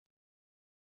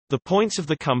The points of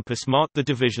the compass mark the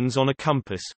divisions on a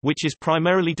compass, which is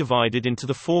primarily divided into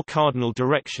the four cardinal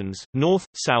directions, north,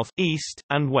 south, east,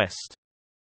 and west.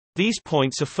 These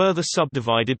points are further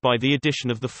subdivided by the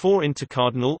addition of the four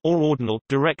intercardinal or ordinal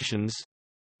directions: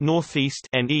 northeast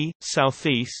 (NE),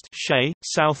 southeast (SHE),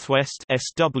 southwest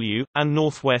 (SW), and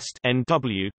northwest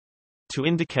 (NW), to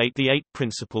indicate the 8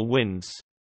 principal winds.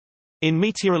 In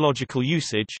meteorological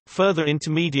usage, further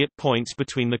intermediate points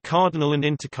between the cardinal and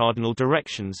intercardinal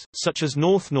directions, such as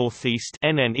north-northeast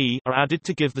 (NNE), are added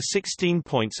to give the 16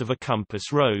 points of a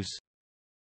compass rose.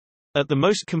 At the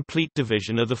most complete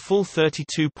division are the full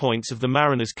 32 points of the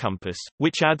mariner's compass,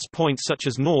 which adds points such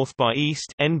as north by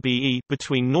east (NBE)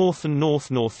 between north and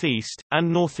north-northeast,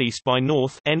 and northeast by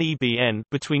north (NEBN)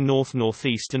 between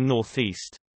north-northeast and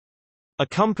northeast. A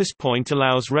compass point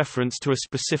allows reference to a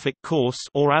specific course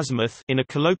or azimuth in a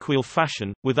colloquial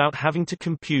fashion, without having to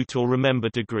compute or remember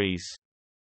degrees.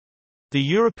 The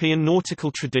European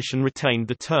nautical tradition retained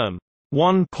the term,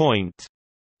 1 point,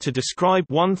 to describe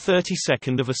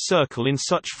 1/32 of a circle in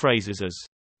such phrases as,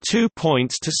 2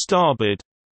 points to starboard.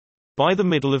 By the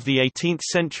middle of the 18th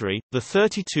century, the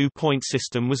 32-point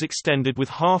system was extended with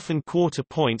half and quarter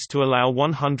points to allow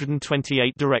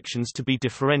 128 directions to be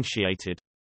differentiated.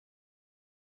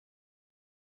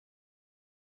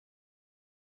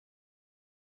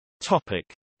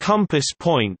 Topic: Compass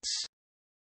points.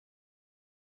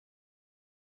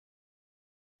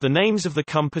 The names of the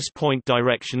compass point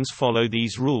directions follow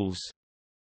these rules.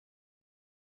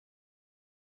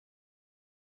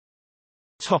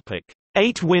 Topic: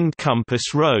 8-wind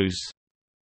compass rose.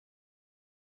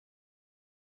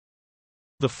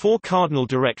 The four cardinal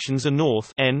directions are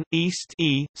north (N), east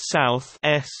 (E), south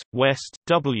 (S), west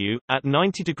 (W), at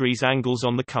 90 degrees angles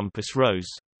on the compass rose.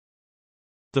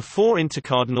 The four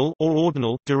intercardinal or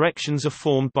ordinal directions are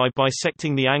formed by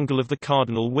bisecting the angle of the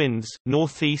cardinal winds: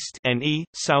 northeast (NE),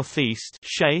 southeast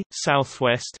 (SHE),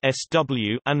 southwest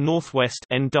 (SW), and northwest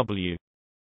 (NW).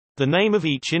 The name of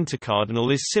each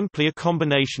intercardinal is simply a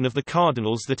combination of the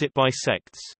cardinals that it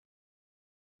bisects.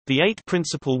 The 8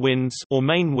 principal winds or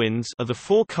main winds are the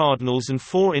 4 cardinals and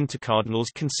 4 intercardinals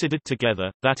considered together,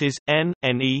 that is, N,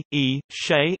 NE, E,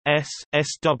 SHE, S,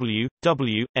 SW,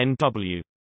 W, NW.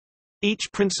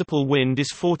 Each principal wind is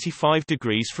 45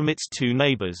 degrees from its 2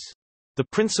 neighbors. The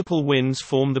principal winds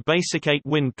form the basic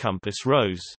 8-wind compass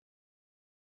rose.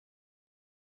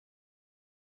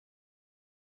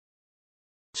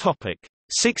 Topic: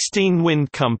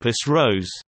 16-wind compass rose.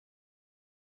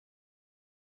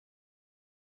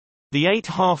 The 8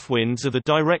 half-winds are the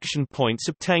direction points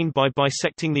obtained by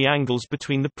bisecting the angles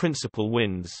between the principal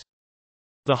winds.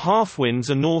 The half-winds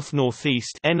are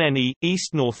north-northeast (NNE),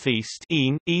 east-northeast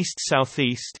 (EN),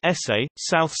 east-southeast (SA),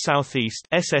 south-southeast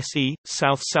 (SSE),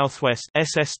 south-southwest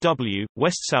 (SSW),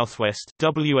 west-southwest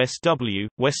 (WSW),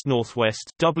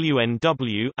 west-northwest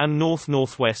 (WNW), and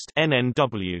north-northwest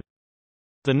 (NNW).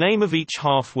 The name of each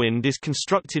half-wind is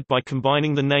constructed by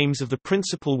combining the names of the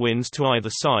principal winds to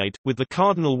either side, with the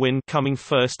cardinal wind coming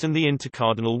first and the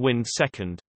intercardinal wind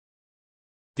second.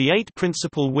 The 8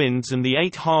 principal winds and the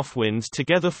 8 half-winds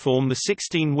together form the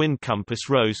 16-wind compass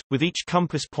rose, with each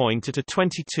compass point at a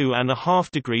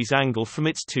 22.5 degrees angle from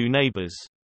its 2 neighbors.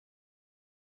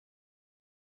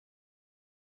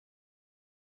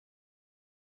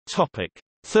 Topic: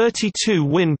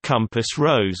 32-wind compass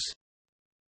rose.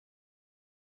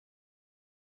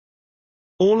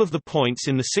 All of the points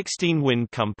in the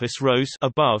 16-wind compass rose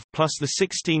above plus the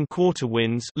 16 quarter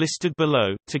winds listed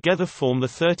below together form the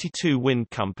 32-wind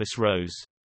compass rose.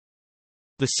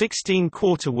 The 16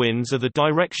 quarter winds are the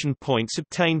direction points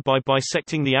obtained by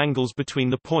bisecting the angles between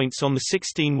the points on the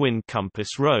 16-wind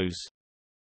compass rose.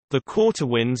 The quarter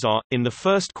winds are, in the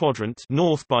first quadrant,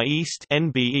 north by east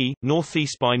 (NBE),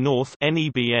 northeast by north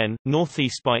 (NEBN),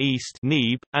 northeast by east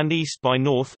 (NEB), and east by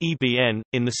north (EBN).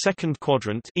 In the second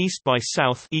quadrant, east by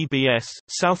south (EBS),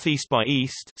 southeast by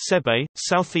east (SEBE),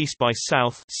 southeast by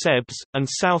south (SEBS), and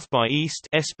south by east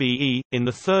 (SBE). In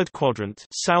the third quadrant,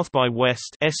 south by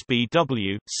west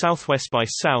 (SBW), southwest by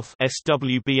south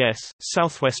 (SWBS),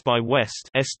 southwest by west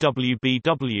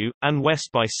 (SWBW), and west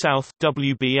by south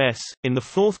 (WBS). In the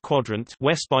fourth quadrant,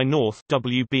 west by north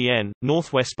 (WBN),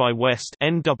 northwest by west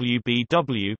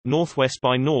 (NWBW), northwest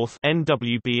by north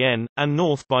 (NWBN), and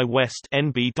north by west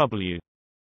 (NBW).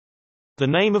 The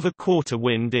name of a quarter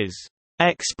wind is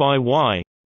X by Y,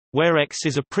 where X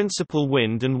is a principal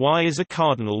wind and Y is a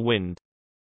cardinal wind.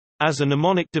 As a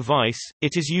mnemonic device,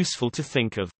 it is useful to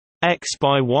think of X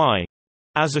by Y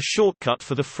as a shortcut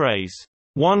for the phrase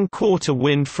 1/4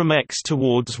 wind from X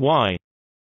towards Y,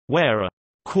 where a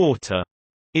quarter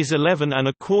is 11 and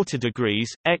a quarter degrees,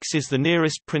 x is the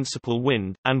nearest principal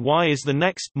wind, and y is the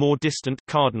next more distant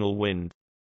cardinal wind.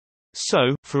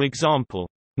 So, for example,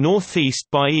 northeast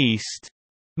by east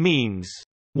means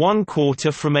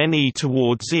 1/4 from NE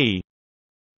towards E.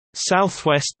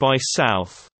 Southwest by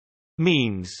south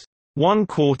means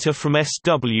 1/4 from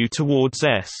SW towards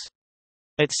S,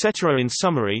 etc. In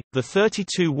summary, the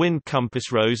 32 wind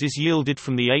compass rose is yielded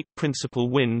from the 8 principal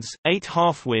winds, 8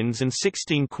 half winds and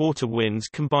 16 quarter winds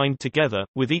combined together,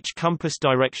 with each compass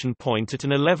direction point at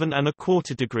an 11 and a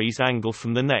quarter degrees angle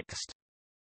from the next.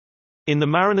 In the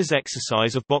mariner's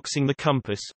exercise of boxing the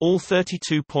compass, all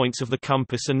 32 points of the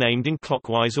compass are named in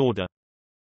clockwise order.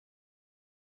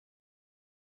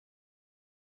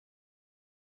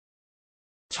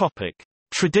 Topic: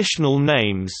 Traditional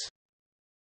names.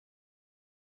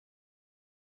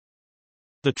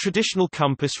 The traditional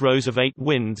compass rose of 8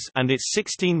 winds and its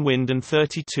 16 wind and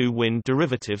 32 wind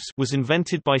derivatives was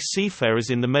invented by seafarers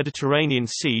in the Mediterranean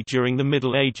Sea during the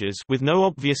Middle Ages, with no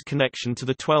obvious connection to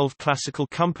the 12 classical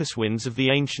compass winds of the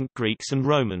ancient Greeks and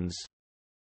Romans.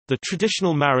 The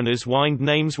traditional mariners' wind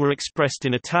names were expressed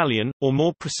in Italian, or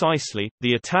more precisely,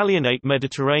 the Italianate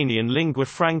Mediterranean lingua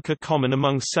franca common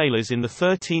among sailors in the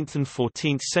 13th and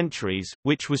 14th centuries,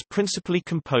 which was principally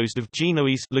composed of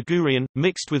Genoese Ligurian,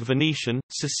 mixed with Venetian,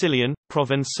 Sicilian,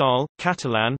 Provençal,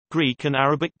 Catalan, Greek and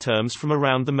Arabic terms from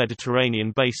around the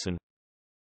Mediterranean basin.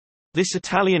 This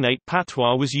Italianate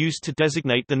patois was used to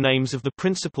designate the names of the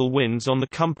principal winds on the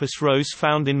compass rose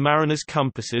found in mariners'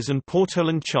 compasses and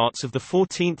portolan charts of the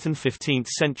 14th and 15th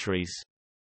centuries.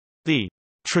 The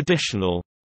traditional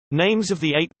names of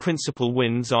the 8 principal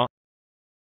winds are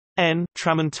N.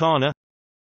 Tramontana,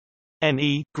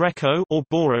 Ne. Greco or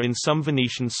Bora in some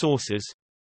Venetian sources,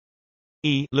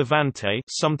 E. Levante,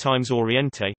 sometimes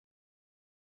Oriente,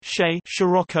 Che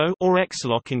Scirocco or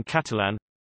Exaloc in Catalan,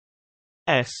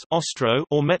 S. Ostro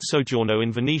or Mezzogiorno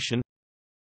in Venetian,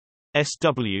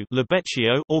 SW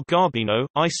Lebeccio or Garbino,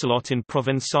 Isolot in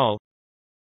Provençal,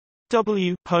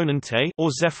 W. Ponente or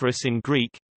Zephyrus in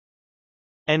Greek,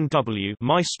 NW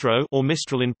Maestro or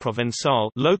Mistral in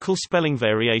Provençal. Local spelling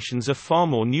variations are far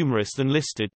more numerous than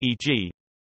listed, e.g.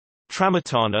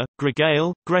 Tramontana,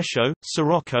 Gregale, Grescio,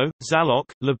 Sirocco, Zaloc,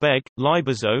 Lebeg,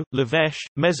 Libazo, Leveche,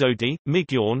 Mezzodi,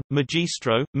 Migjorn,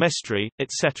 Magistro, Mestri,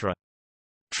 etc.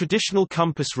 Traditional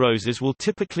compass roses will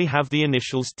typically have the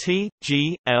initials T,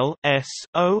 G, L, S,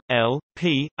 O, L,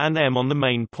 P, and M on the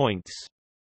main points.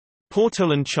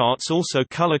 Portolan charts also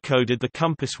color-coded the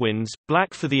compass winds,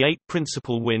 black for the 8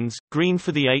 principal winds, green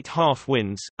for the 8 half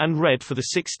winds, and red for the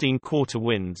 16 quarter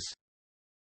winds.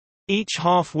 Each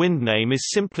half wind name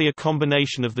is simply a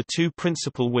combination of the 2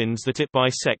 principal winds that it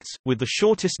bisects, with the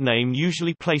shortest name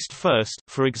usually placed first.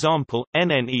 For example,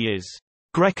 NNE is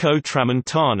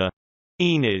Greco-Tramontana,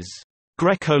 EN is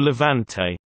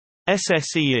Greco-Levante,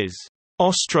 SSE is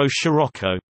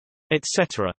Ostro-Scirocco,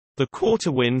 etc. The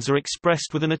quarter winds are expressed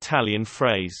with an Italian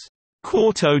phrase,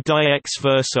 quarto di x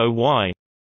verso y,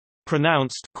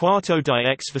 pronounced quarto di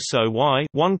x verso y,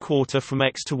 1/4 from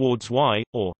x towards y,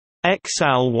 or x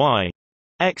al y,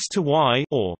 x to y,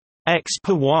 or x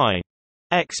per y,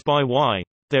 x by y.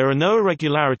 There are no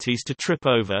irregularities to trip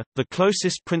over. The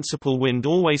closest principal wind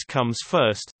always comes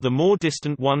first, the more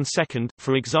distant one second.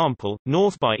 For example,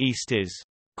 north by east is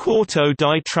quarto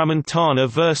di tramontana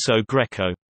verso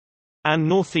Greco, and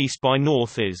northeast by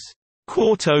north is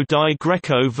quarto di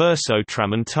Greco verso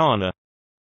tramontana.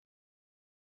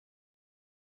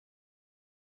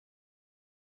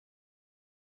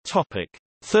 Topic: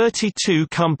 32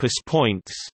 compass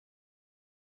points.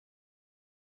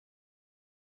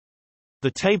 The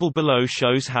table below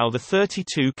shows how the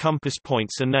 32 compass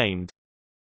points are named.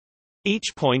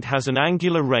 Each point has an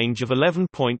angular range of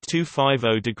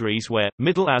 11.250 degrees where,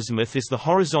 middle azimuth is the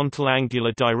horizontal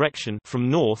angular direction from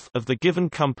north of the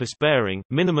given compass bearing,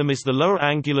 minimum is the lower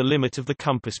angular limit of the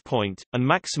compass point, and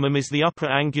maximum is the upper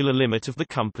angular limit of the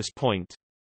compass point.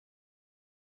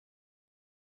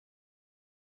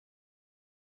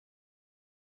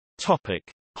 Topic: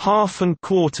 half and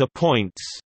quarter points.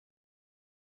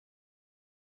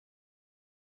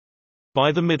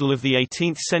 By the middle of the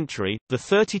 18th century, the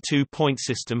 32-point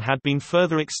system had been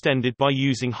further extended by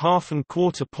using half and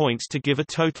quarter points to give a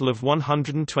total of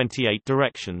 128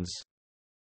 directions.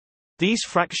 These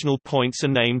fractional points are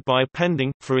named by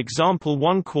appending, for example,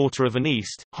 1/4 of an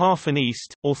east, half an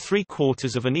east, or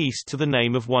 3/4 of an east to the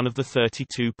name of one of the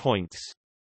 32 points.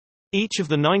 Each of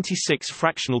the 96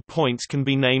 fractional points can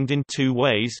be named in 2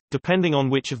 ways, depending on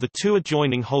which of the 2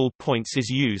 adjoining whole points is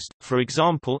used. For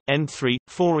example, N3,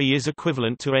 4e is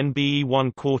equivalent to NBE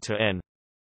 1/4 N.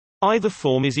 Either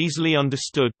form is easily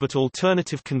understood, but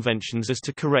alternative conventions as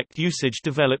to correct usage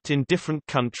developed in different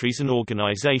countries and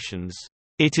organizations.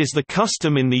 It is the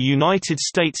custom in the United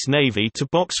States Navy to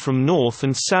box from north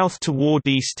and south toward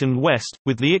east and west,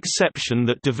 with the exception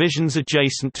that divisions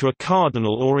adjacent to a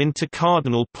cardinal or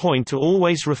intercardinal point are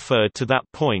always referred to that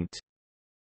point.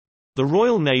 The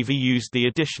Royal Navy used the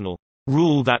additional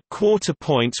rule that quarter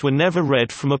points were never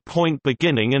read from a point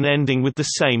beginning and ending with the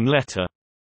same letter.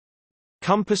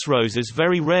 Compass roses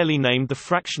very rarely named the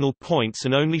fractional points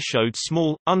and only showed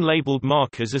small, unlabeled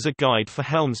markers as a guide for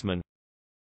helmsmen.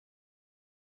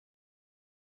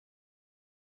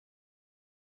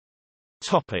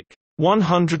 Topic: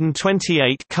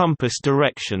 128 compass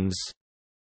directions.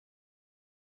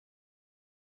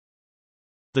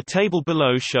 The table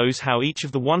below shows how each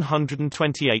of the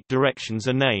 128 directions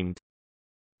are named.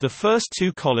 The first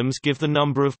two columns give the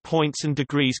number of points and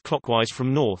degrees clockwise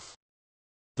from north.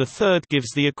 The third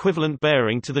gives the equivalent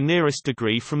bearing to the nearest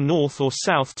degree from north or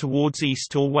south towards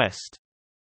east or west.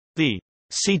 The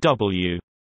CW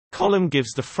column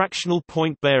gives the fractional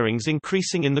point bearings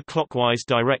increasing in the clockwise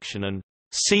direction, and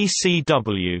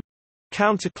CCW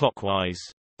counterclockwise.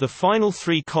 The final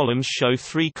three columns show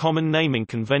three common naming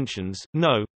conventions.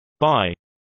 No. By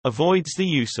avoids the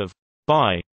use of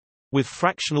by with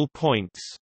fractional points.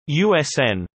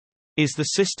 USN is the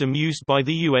system used by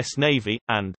the U.S. Navy,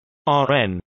 and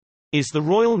RN is the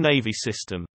Royal Navy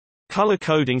system. Color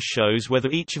coding shows whether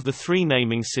each of the three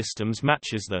naming systems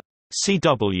matches the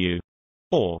CW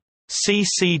or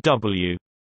CCW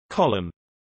column.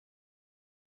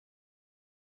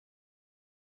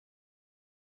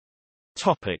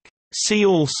 Topic. See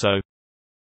also: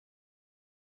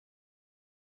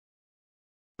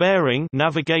 bearing,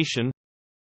 navigation,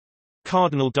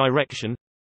 cardinal direction,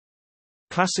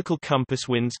 classical compass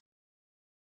winds,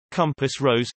 compass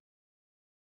rose,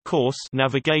 course,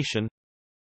 navigation,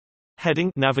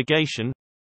 heading, navigation,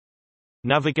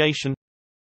 navigation,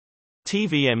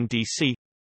 TVMDC,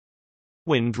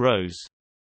 wind rose.